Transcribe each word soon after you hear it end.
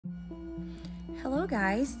Hello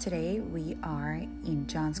guys, today we are in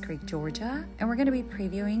Johns Creek, Georgia, and we're going to be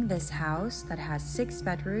previewing this house that has 6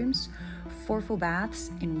 bedrooms, 4 full baths,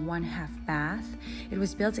 and 1 half bath. It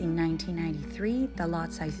was built in 1993. The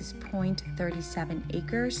lot size is 0.37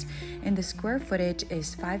 acres, and the square footage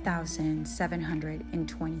is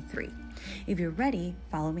 5,723. If you're ready,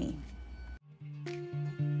 follow me.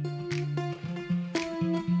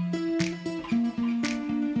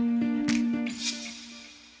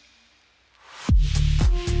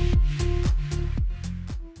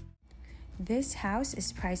 This house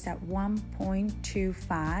is priced at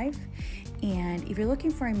 $1.25, and if you're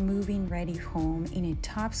looking for a move-in ready home in a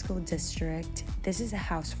top school district, this is a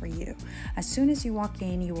house for you. As soon as you walk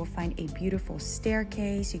in, you will find a beautiful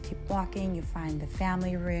staircase. You keep walking, you find the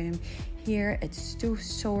family room. Here it's 2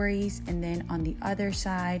 stories, and then on the other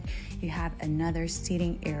side you have another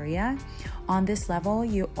seating area. On this level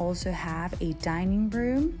you also have a dining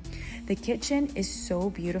room. The kitchen is so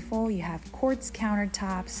beautiful. You have quartz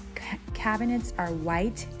countertops, cabinets are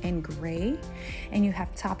white and gray, and you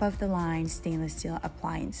have top of the line stainless steel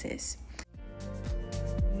appliances.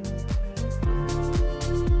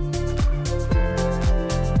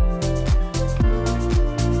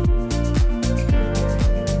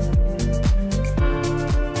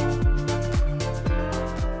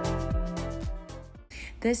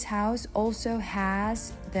 This house also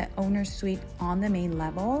has the owner's suite on the main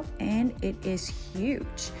level, and it is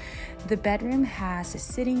huge. The bedroom has a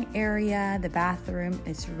sitting area. The bathroom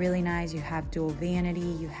is really nice. You have dual vanity,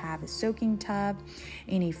 you have a soaking tub,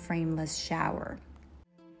 and a frameless shower.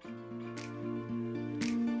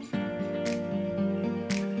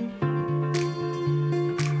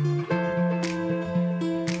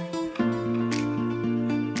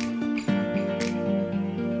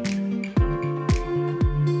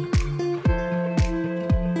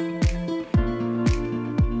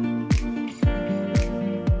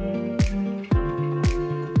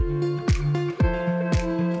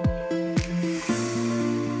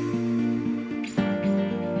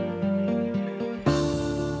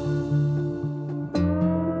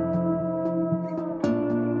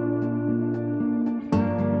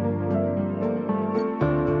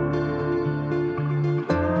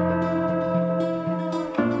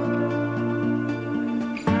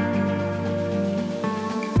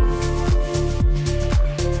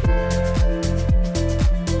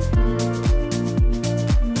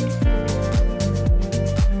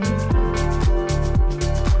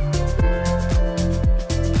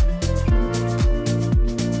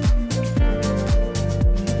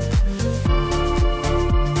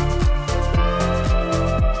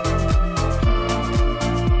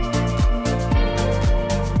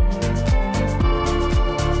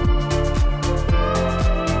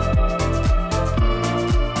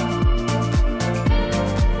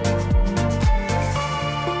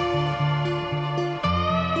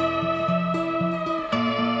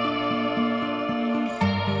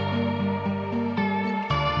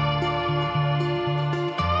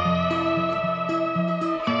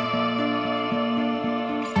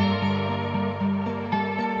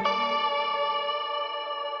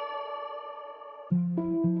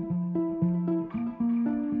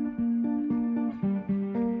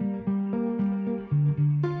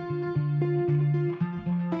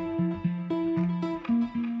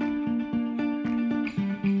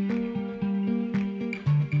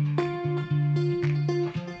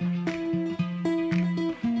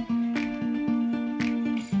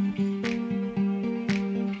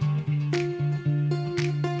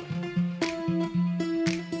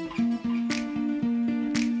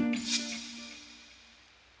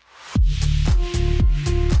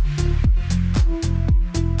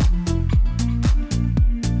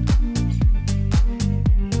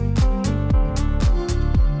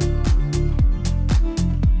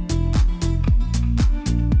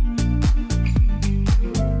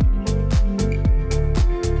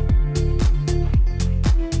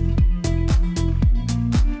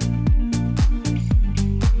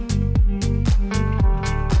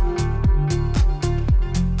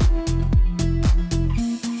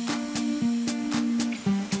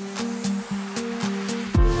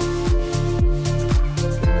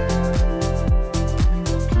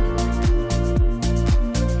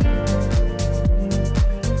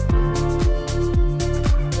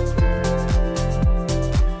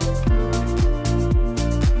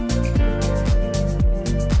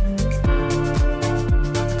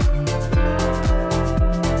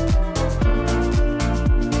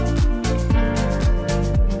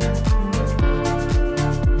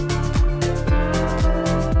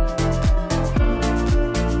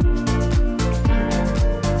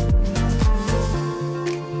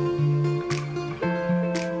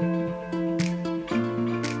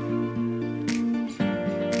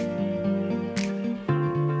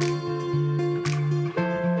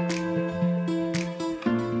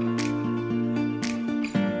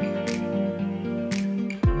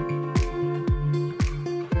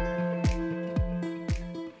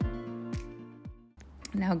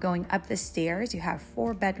 Now going up the stairs, you have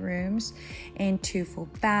 4 bedrooms and 2 full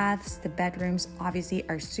baths. The bedrooms obviously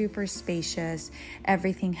are super spacious.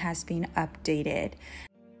 Everything has been updated.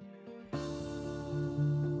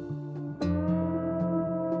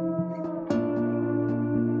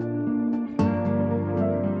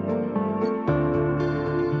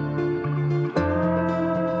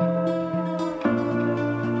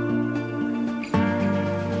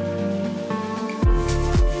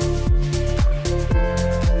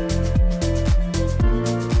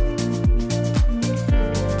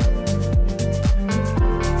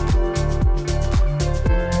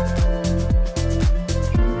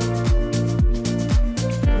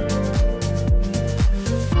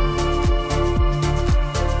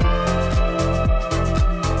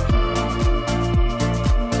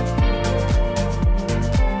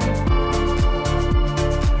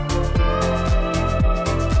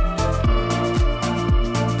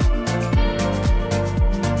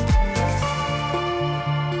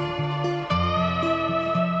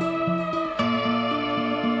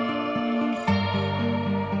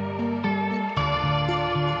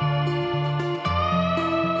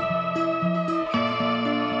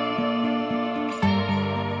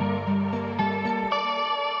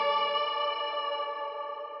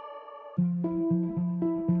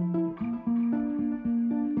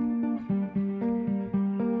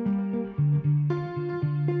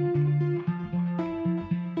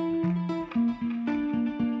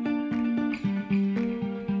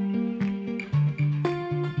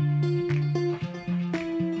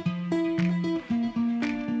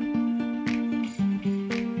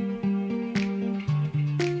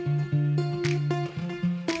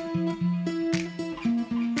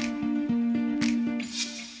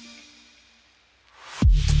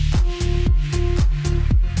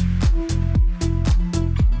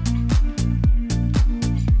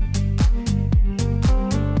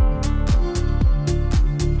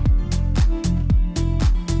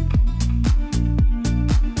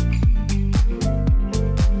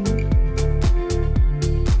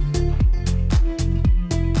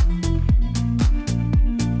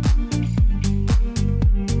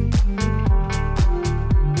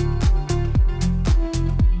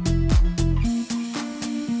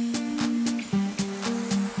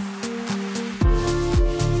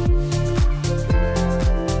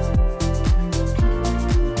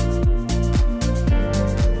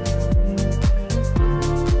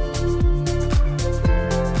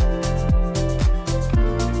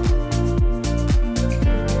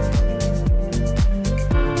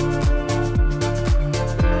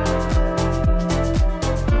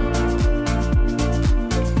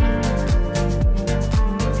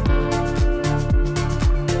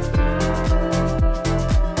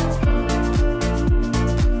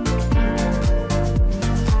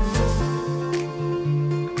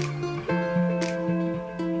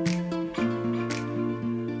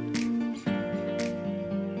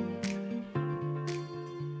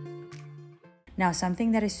 Now,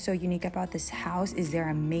 something that is so unique about this house is their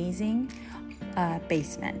amazing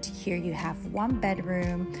basement. Here you have 1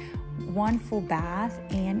 bedroom, 1 full bath,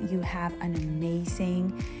 and you have an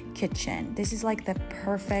amazing kitchen. This is like the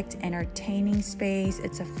perfect entertaining space.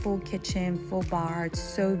 It's a full kitchen, full bar. It's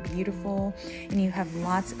so beautiful, and you have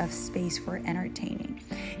lots of space for entertaining.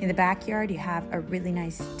 In the backyard, you have a really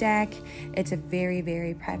nice deck. It's a very,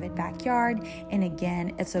 very private backyard, and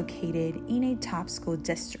again, it's located in a top school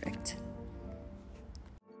district.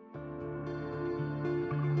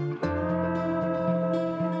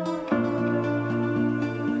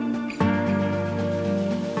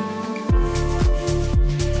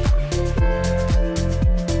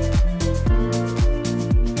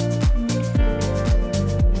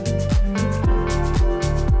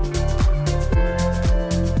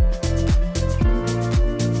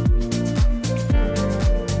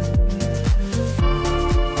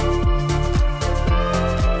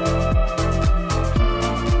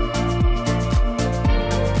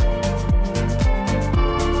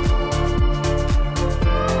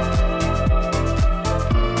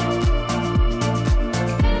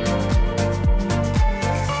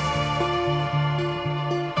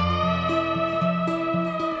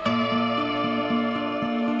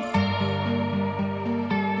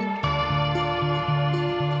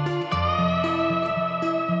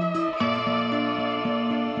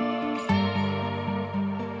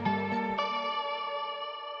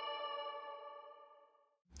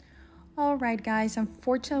 Alright guys,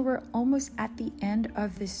 unfortunately we're almost at the end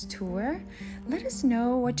of this tour. Let us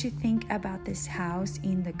know what you think about this house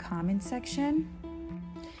in the comment section.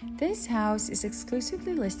 This house is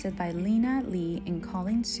exclusively listed by Lena Lee and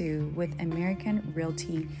Colin Sue with American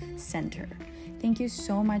Realty Center. Thank you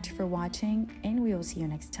so much for watching, and we will see you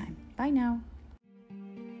next time. Bye now.